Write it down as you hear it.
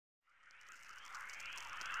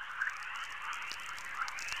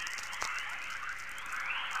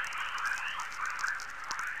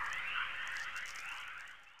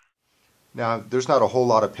Now, there's not a whole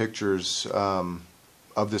lot of pictures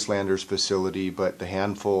of this Landers facility, but the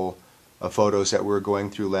handful of photos that we were going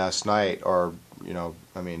through last night are,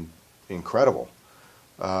 I mean, incredible.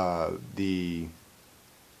 The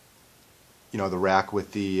rack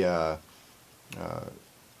with the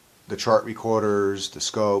chart recorders, the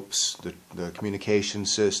scopes, the communication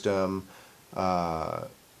system,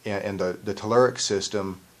 and the telluric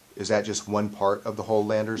system. Is that just one part of the whole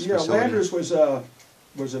Landers facility? Yeah, Landers was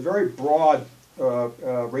a very broad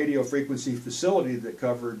radio frequency facility that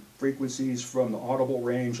covered frequencies from the audible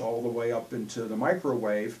range all the way up into the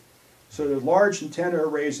microwave. So the large antenna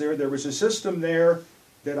arrays there. There was a system there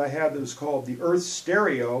that I had that was called the Earth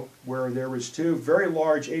Stereo, where there was two very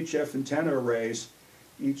large HF antenna arrays.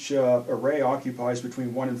 Each array occupies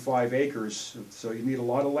between 1 and 5 acres, so you need a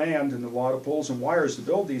lot of land and a lot of poles and wires to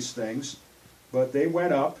build these things. But they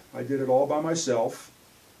went up. I did it all by myself.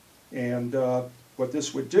 And what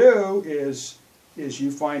this would do is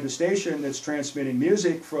you find a station that's transmitting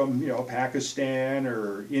music from Pakistan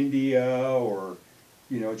or India or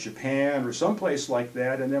Japan or someplace like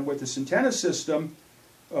that, and then with this antenna system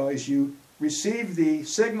is you receive the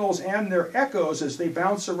signals and their echoes as they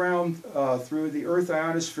bounce around through the Earth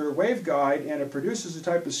ionosphere waveguide, and it produces a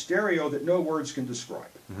type of stereo that no words can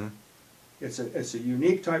describe. Mm-hmm. It's a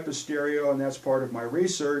unique type of stereo, and that's part of my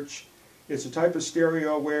research. It's a type of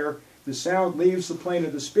stereo where the sound leaves the plane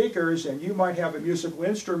of the speakers, and you might have a musical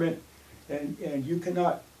instrument, and you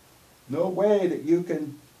cannot, no way that you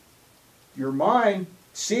can, your mind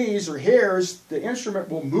sees or hears, the instrument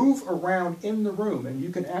will move around in the room, and you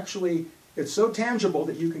can actually, it's so tangible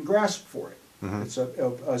that you can grasp for it. Mm-hmm. It's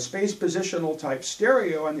a space positional type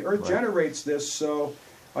stereo, and the Earth generates this. So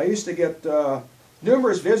I used to get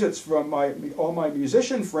numerous visits from all my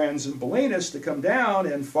musician friends in Bolinas to come down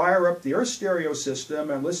and fire up the Earth stereo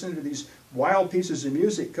system and listen to these wild pieces of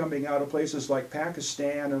music coming out of places like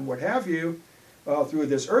Pakistan and what have you through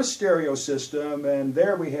this Earth stereo system. And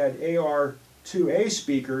there we had AR2A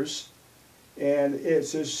speakers, and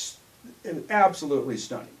it's just absolutely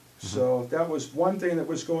stunning. Mm-hmm. So that was one thing that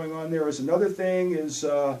was going on there. As another thing is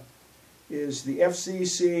the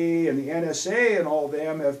FCC and the NSA and all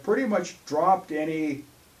them have pretty much dropped any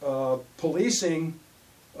policing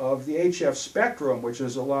of the HF spectrum, which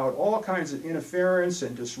has allowed all kinds of interference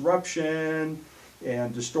and disruption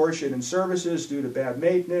and distortion in services due to bad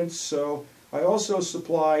maintenance. So I also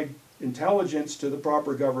supplied intelligence to the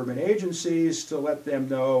proper government agencies to let them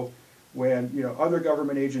know when other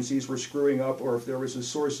government agencies were screwing up, or if there was a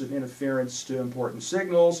source of interference to important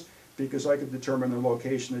signals, because I could determine the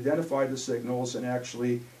location, identify the signals, and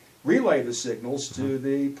actually relay the signals to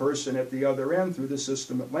the person at the other end through the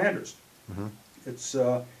system at Landers. Mm-hmm.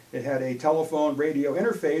 It had a telephone radio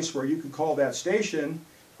interface where you could call that station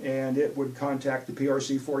and it would contact the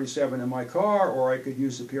PRC-47 in my car, or I could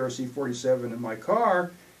use the PRC-47 in my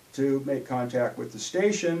car to make contact with the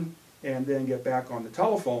station and then get back on the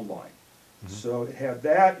telephone line. Mm-hmm. So it had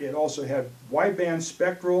that. It also had wideband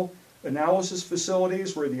spectral analysis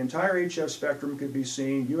facilities where the entire HF spectrum could be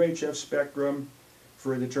seen, UHF spectrum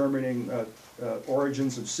for determining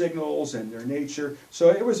origins of signals and their nature. So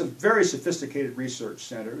it was a very sophisticated research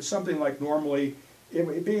center. It was something like normally, it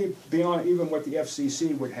would be beyond even what the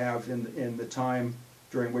FCC would have in the time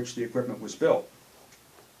during which the equipment was built.